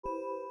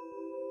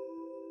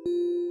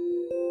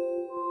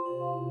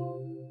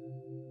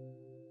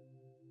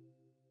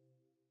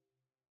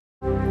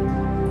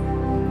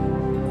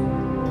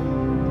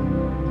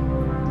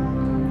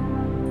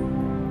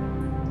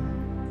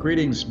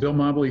Greetings, Bill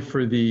Mobley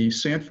for the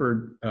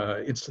Sanford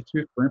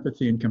Institute for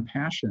Empathy and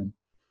Compassion.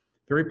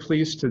 Very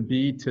pleased to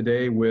be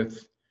today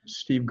with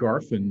Steve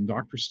Garfin,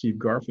 Dr. Steve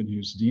Garfin,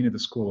 who's Dean of the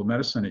School of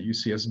Medicine at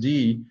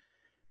UCSD.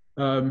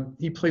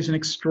 He plays an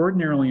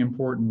extraordinarily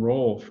important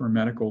role for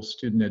medical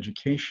student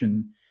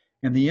education,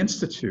 and the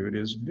Institute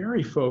is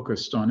very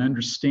focused on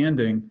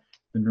understanding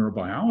the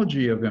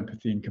neurobiology of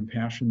empathy and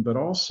compassion, but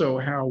also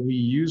how we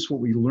use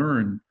what we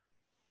learn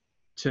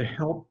to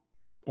help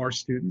our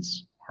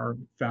students, our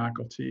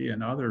faculty,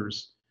 and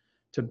others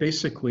to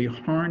basically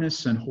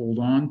harness and hold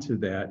on to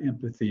that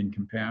empathy and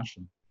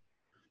compassion,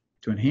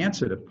 to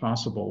enhance it if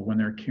possible when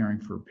they're caring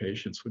for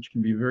patients, which can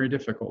be very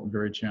difficult and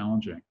very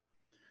challenging.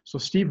 So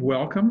Steve,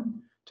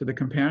 welcome to the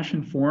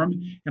Compassion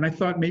Forum. And I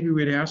thought maybe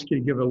we'd ask you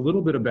to give a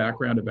little bit of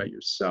background about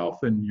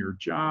yourself and your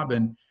job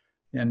and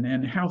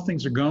how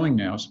things are going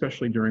now,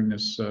 especially during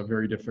this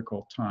very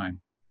difficult time.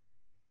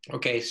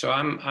 Okay, so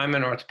I'm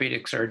an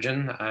orthopedic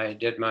surgeon. I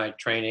did my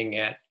training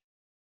at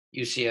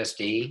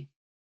UCSD.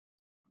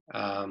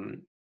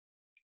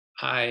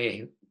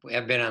 I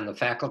have been on the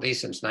faculty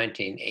since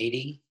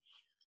 1980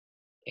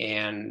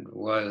 and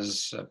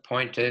was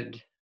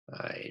appointed,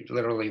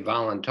 literally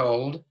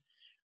voluntold,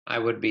 I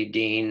would be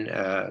dean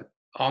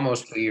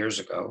almost 2 years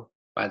ago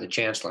by the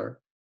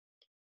chancellor,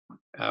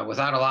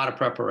 without a lot of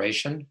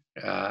preparation.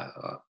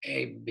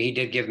 He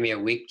did give me a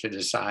week to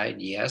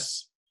decide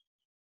yes.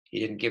 He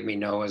didn't give me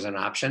no as an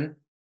option.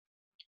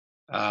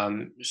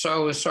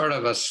 So it was sort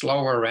of a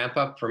slower ramp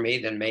up for me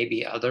than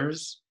maybe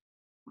others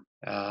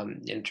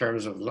in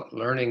terms of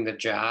learning the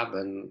job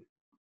and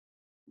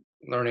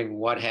learning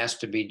what has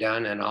to be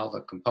done and all the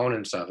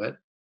components of it.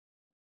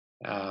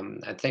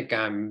 I think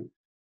I'm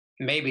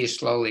maybe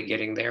slowly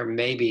getting there,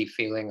 maybe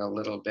feeling a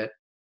little bit,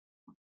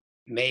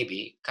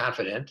 maybe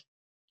confident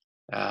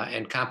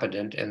and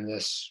competent in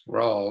this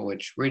role,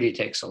 which really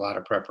takes a lot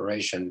of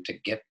preparation to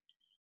get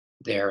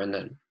there in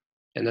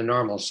the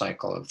normal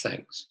cycle of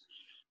things.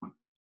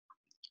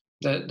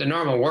 The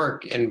normal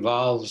work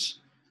involves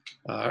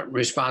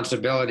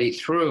responsibility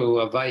through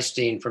a vice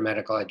dean for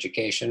medical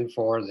education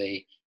for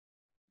the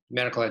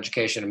medical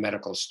education of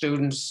medical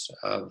students,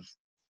 of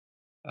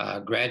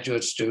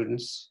graduate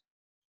students,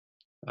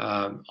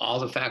 all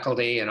the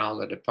faculty and all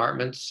the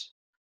departments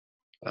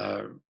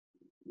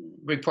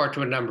report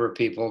to a number of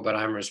people, but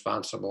I'm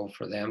responsible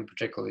for them,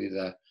 particularly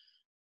the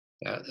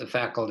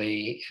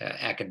faculty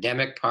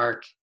academic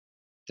part,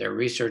 their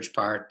research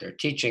part, their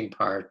teaching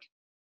part,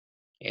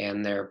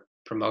 and their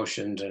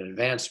promotions and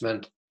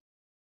advancement,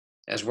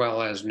 as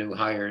well as new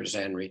hires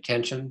and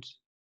retentions,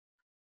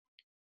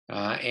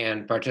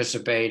 and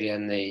participate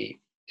in the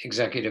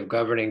executive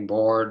governing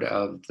board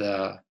of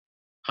the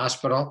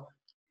hospital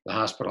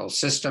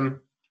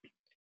system,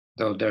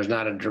 though there's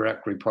not a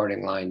direct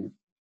reporting line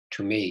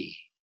to me.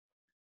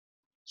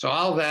 So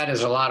all of that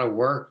is a lot of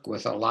work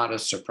with a lot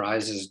of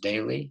surprises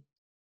daily,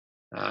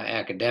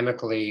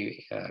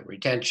 academically,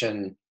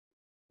 retention,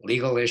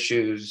 legal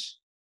issues,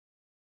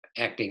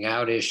 acting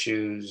out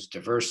issues,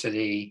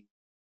 diversity,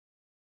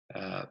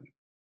 a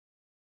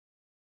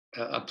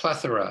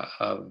plethora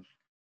of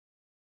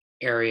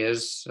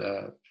areas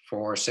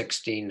for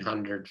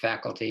 1,600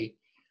 faculty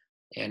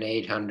and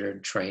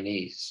 800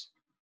 trainees.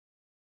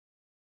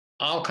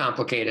 All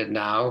complicated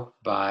now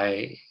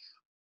by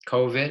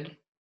COVID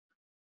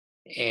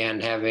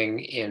and having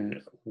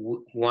in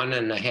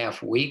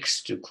 1.5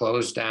 weeks to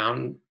close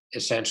down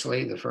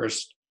essentially the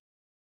first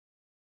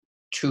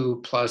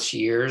 2+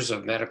 years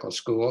of medical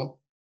school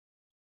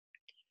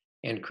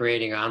and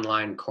creating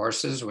online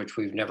courses, which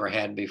we've never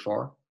had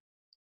before,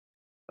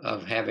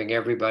 of having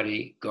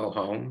everybody go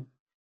home,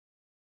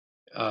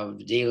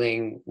 of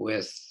dealing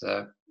with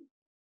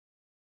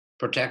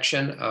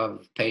protection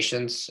of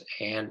patients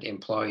and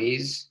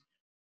employees,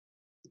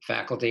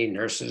 faculty,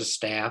 nurses,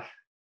 staff,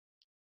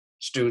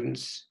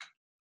 students,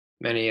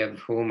 many of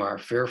whom are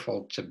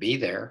fearful to be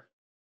there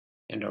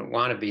and don't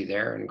want to be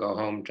there and go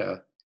home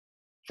to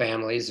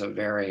families of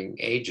varying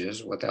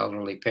ages with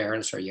elderly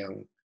parents or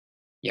young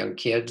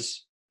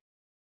kids.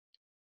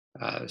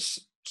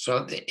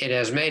 So it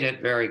has made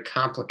it very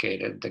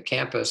complicated. The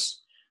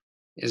campus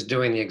is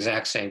doing the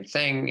exact same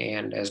thing,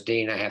 and as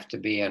dean, I have to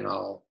be in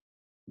all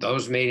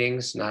those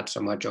meetings, not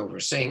so much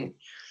overseeing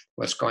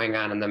what's going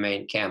on in the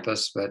main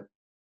campus, but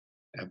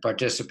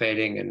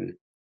participating and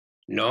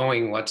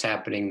knowing what's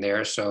happening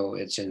there so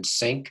it's in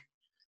sync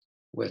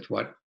with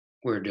what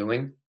we're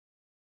doing.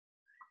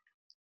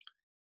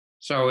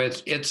 So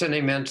it's an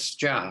immense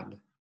job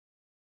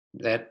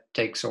that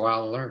takes a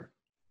while to learn.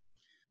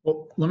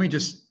 Well, let me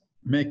just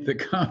make the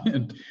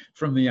comment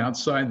from the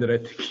outside that I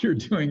think you're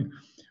doing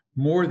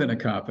more than a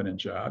competent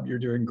job. You're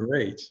doing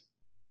great.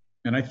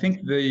 And I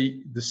think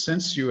the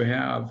sense you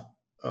have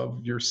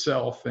of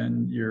yourself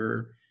and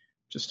your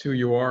just who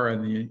you are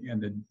and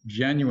the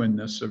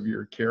genuineness of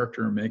your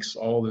character makes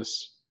all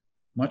this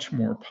much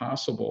more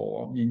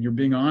possible. I mean, you're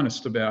being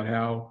honest about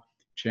how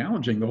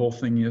challenging the whole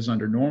thing is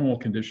under normal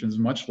conditions,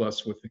 much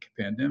less with the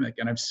pandemic.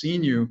 And I've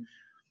seen you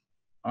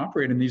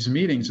operate in these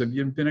meetings.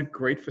 You've been a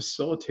great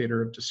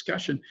facilitator of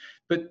discussion.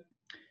 But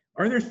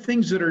are there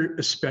things that are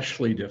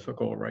especially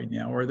difficult right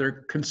now? Are there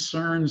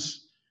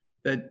concerns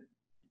that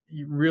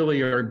you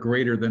really are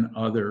greater than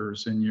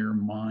others in your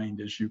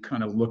mind as you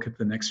kind of look at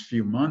the next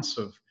few months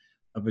of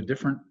a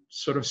different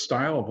sort of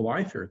style of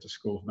life here at the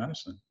School of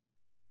Medicine?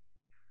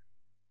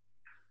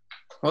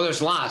 Well,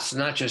 there's lots,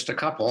 not just a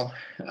couple.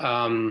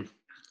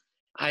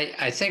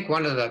 I think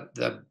one of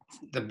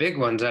the big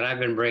ones that I've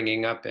been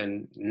bringing up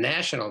in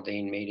national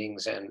dean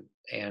meetings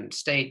and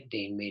state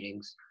dean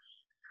meetings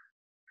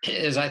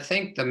is I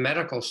think the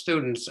medical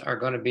students are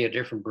going to be a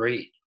different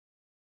breed.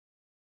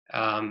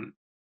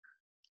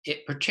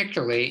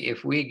 Particularly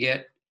if we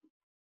get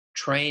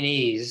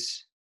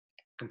trainees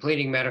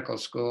completing medical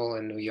school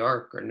in New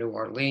York or New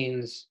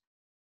Orleans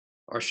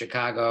or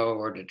Chicago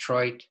or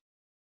Detroit,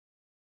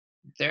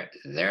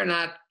 they're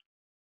not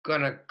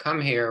going to come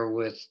here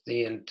with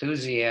the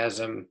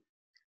enthusiasm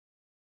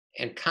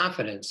and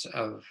confidence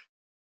of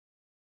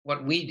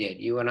what we did,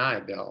 you and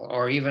I, Bill,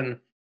 or even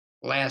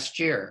last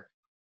year.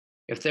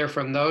 If they're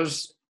from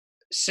those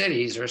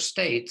cities or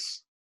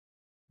states,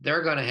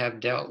 they're going to have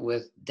dealt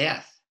with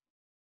death,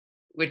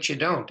 which you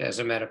don't as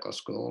a medical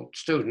school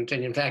student.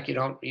 And in fact, you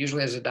don't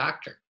usually as a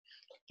doctor,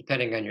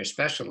 depending on your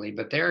specialty,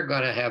 but they're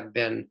going to have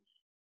been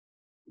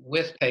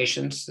with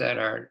patients that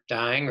are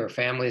dying or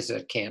families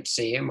that can't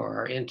see them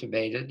or are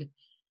intubated.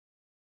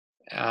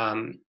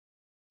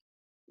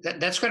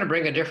 That's going to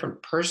bring a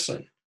different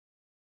person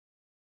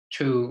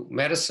to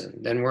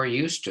medicine than we're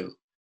used to.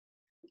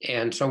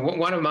 And so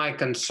one of my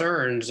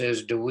concerns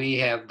is, do we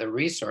have the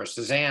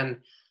resources? And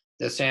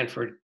the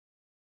Sanford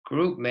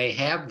group may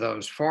have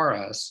those for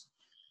us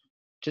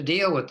to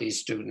deal with these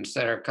students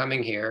that are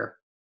coming here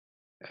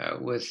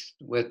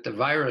with the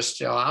virus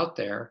still out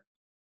there,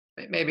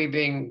 maybe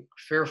being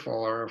fearful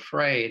or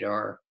afraid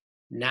or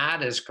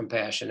not as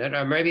compassionate,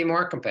 or maybe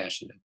more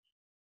compassionate,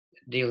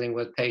 dealing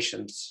with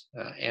patients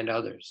and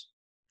others.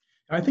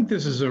 I think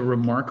this is a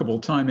remarkable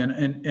time.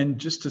 And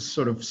just to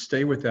sort of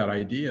stay with that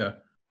idea,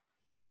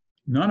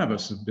 none of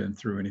us have been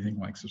through anything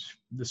like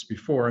this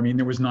before. I mean,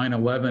 there was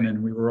 9/11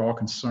 and we were all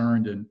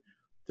concerned, and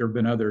there have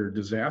been other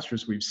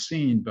disasters we've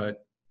seen,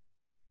 but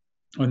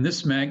on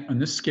this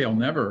scale,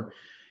 never.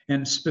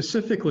 And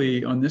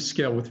specifically on this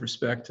scale with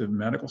respect to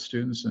medical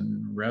students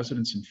and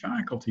residents and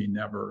faculty,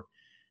 never.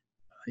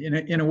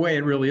 In a way,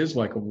 it really is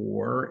like a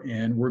war,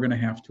 and we're going to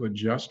have to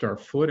adjust our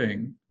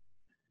footing.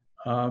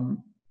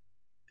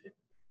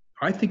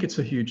 I think it's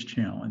a huge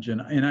challenge,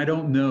 and I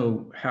don't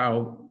know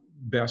how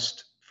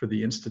best for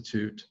the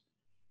Institute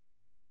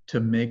to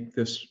make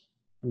this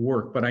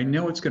work, but I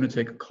know it's going to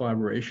take a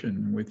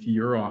collaboration with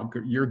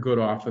your good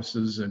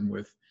offices and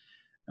with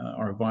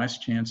our vice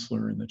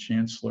chancellor and the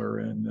chancellor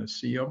and the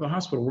CEO of the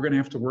hospital. We're going to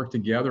have to work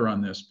together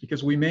on this,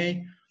 because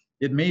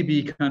it may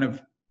be kind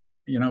of,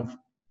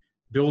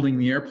 building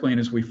the airplane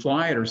as we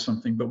fly it or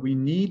something, but we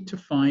need to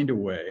find a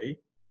way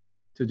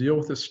to deal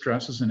with the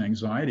stresses and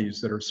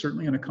anxieties that are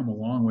certainly going to come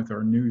along with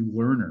our new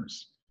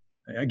learners.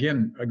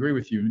 Again, I agree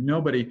with you.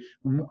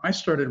 When I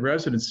started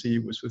residency,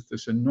 it was with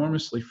this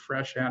enormously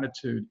fresh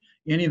attitude.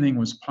 Anything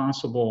was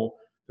possible.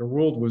 The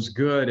world was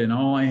good, and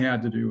all I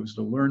had to do was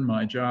to learn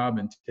my job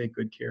and to take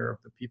good care of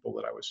the people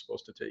that I was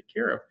supposed to take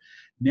care of.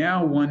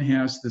 Now one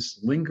has this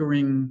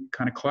lingering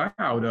kind of cloud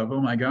of, oh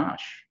my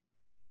gosh,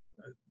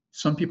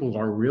 some people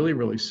are really,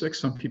 really sick.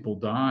 Some people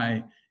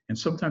die, and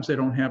sometimes they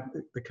don't have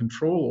the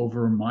control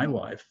over my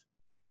life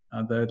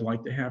that I'd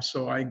like to have.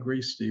 So I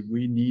agree, Steve.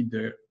 We need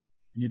to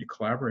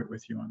collaborate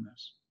with you on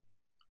this.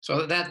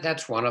 So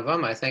that's one of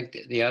them. I think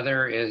the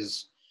other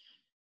is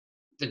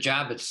the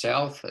job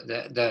itself,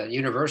 the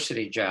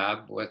university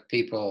job, with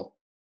people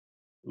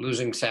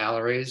losing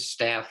salaries,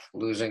 staff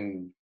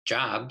losing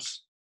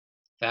jobs,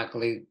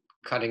 faculty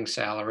cutting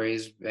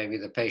salaries. Maybe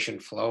the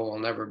patient flow will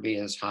never be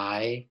as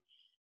high.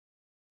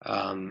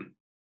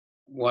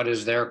 What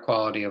is their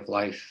quality of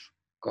life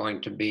going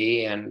to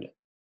be? And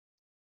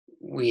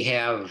we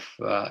have,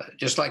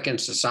 just like in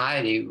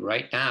society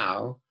right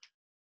now,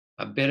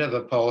 a bit of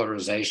a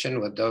polarization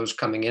with those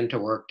coming into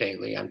work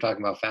daily. I'm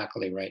talking about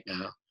faculty right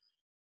now,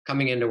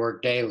 coming into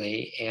work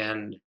daily,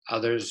 and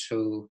others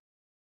who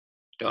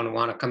don't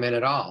want to come in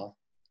at all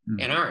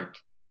and aren't.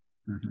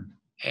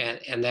 Mm-hmm.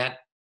 And that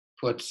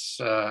puts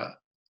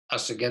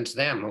us against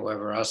them,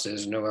 whoever us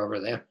is and whoever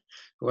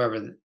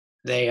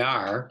they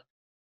are.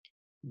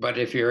 But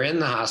if you're in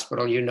the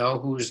hospital, you know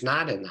who's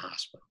not in the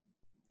hospital.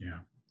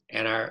 Yeah.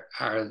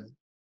 And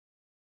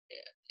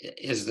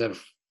is the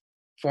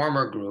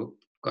former group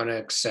going to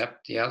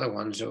accept the other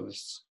ones who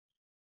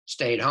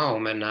stayed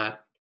home and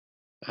not,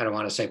 I don't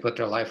want to say put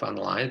their life on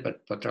the line,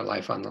 but put their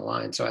life on the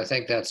line. So I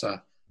think that's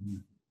a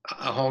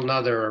whole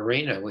nother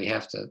arena we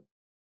have to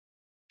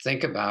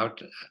think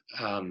about,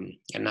 and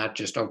not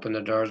just open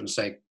the doors and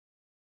say,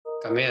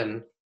 come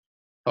in.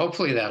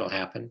 Hopefully that'll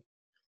happen.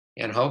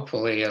 And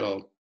hopefully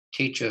it'll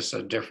teach us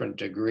a different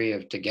degree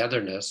of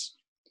togetherness.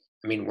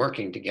 I mean,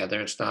 working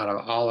together. It's not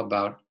all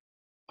about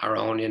our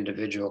own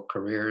individual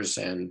careers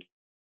and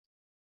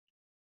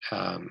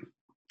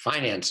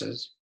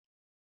finances,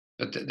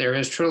 But there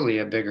is truly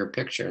a bigger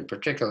picture, and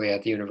particularly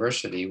at the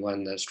university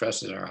when the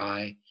stresses are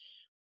high,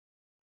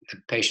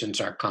 the patients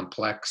are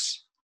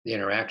complex, the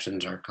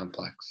interactions are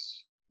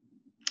complex.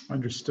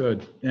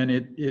 Understood. And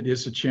it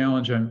is a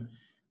challenge. I'm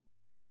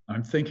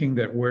thinking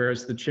that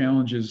whereas the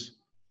challenges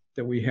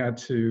that we had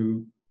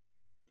to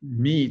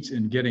meet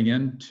in getting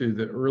into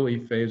the early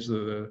phase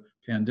of the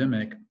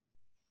pandemic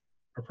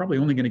are probably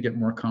only going to get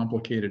more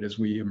complicated as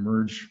we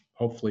emerge,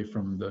 hopefully,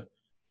 from the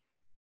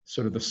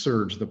sort of the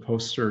surge, the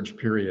post-surge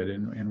period,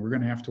 and we're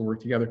going to have to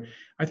work together.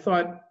 I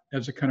thought,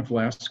 as a kind of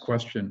last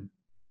question,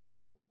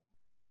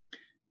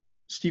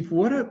 Steve,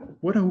 what do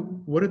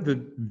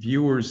the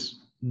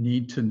viewers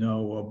need to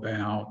know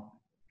about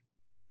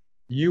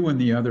you and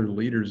the other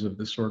leaders of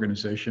this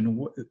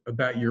organization,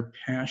 about your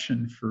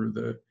passion for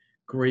the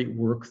great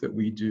work that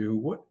we do?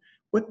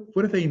 What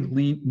do they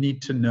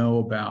need to know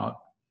about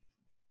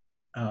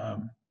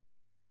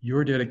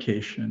your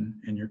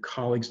dedication and your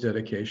colleagues'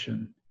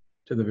 dedication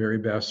to the very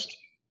best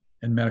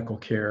in medical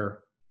care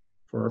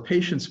for our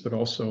patients, but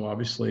also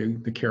obviously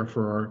the care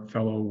for our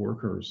fellow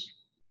workers?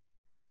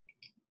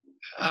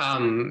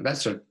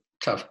 That's a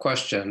tough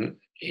question.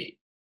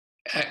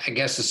 I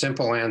guess the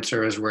simple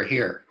answer is we're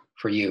here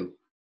for you,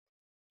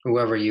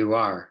 whoever you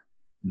are.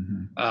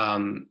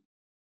 Mm-hmm.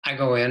 I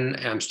go in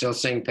and I'm still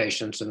seeing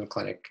patients in the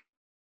clinic.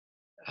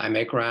 I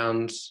make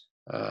rounds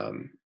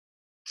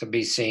to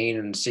be seen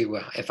and see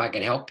if I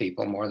can help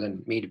people, more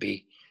than me to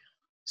be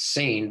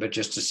seen, but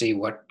just to see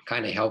what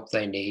kind of help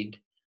they need.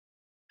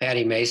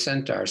 Patty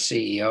Mason, our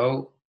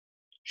CEO,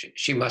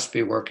 she must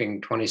be working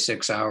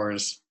 26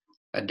 hours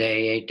a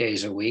day, 8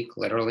 days a week,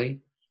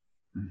 literally,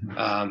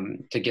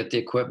 to get the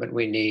equipment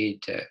we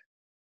need, to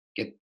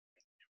get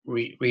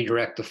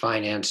redirect the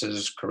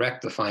finances,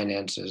 correct the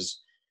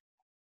finances.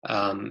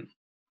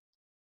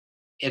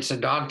 It's a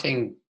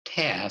daunting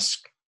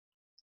task,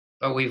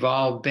 but we've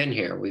all been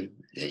here.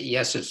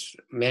 Yes, it's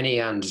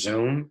many on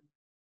Zoom,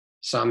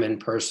 some in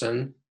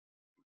person.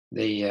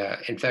 The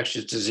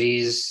infectious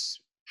disease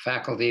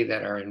faculty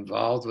that are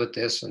involved with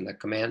this and the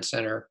command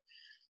center,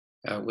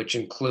 which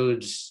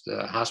includes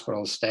the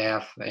hospital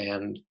staff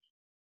and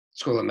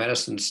School of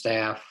Medicine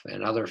staff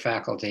and other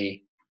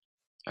faculty,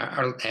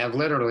 have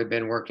literally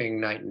been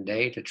working night and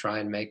day to try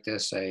and make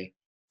this a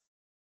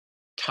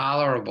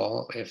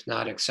tolerable, if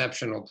not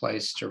exceptional,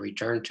 place to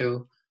return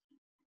to.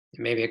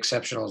 Maybe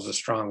exceptional is a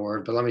strong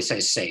word, but let me say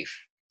safe.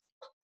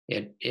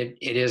 It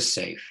is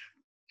safe,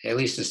 at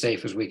least as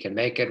safe as we can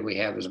make it. We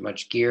have as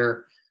much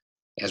gear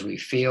as we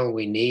feel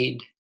we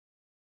need,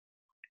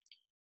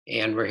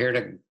 and we're here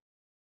to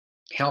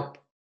help.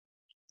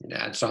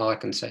 That's all I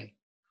can say.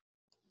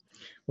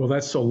 Well,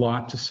 that's a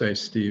lot to say,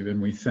 Steve,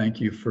 and we thank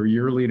you for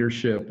your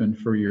leadership and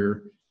for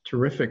your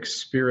terrific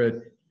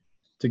spirit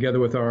together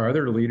with our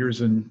other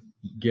leaders in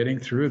getting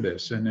through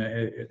this. And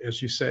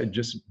as you said,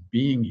 just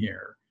being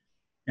here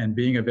and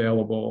being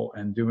available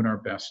and doing our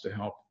best to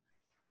help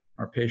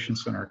our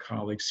patients and our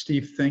colleagues.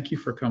 Steve, thank you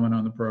for coming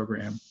on the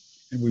program,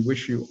 and we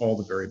wish you all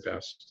the very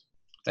best.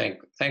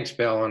 Thanks,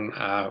 Bill, and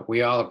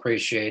we all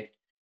appreciate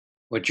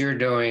what you're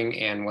doing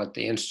and what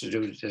the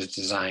Institute is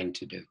designed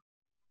to do.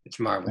 It's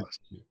marvelous.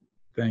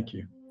 Thank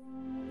you.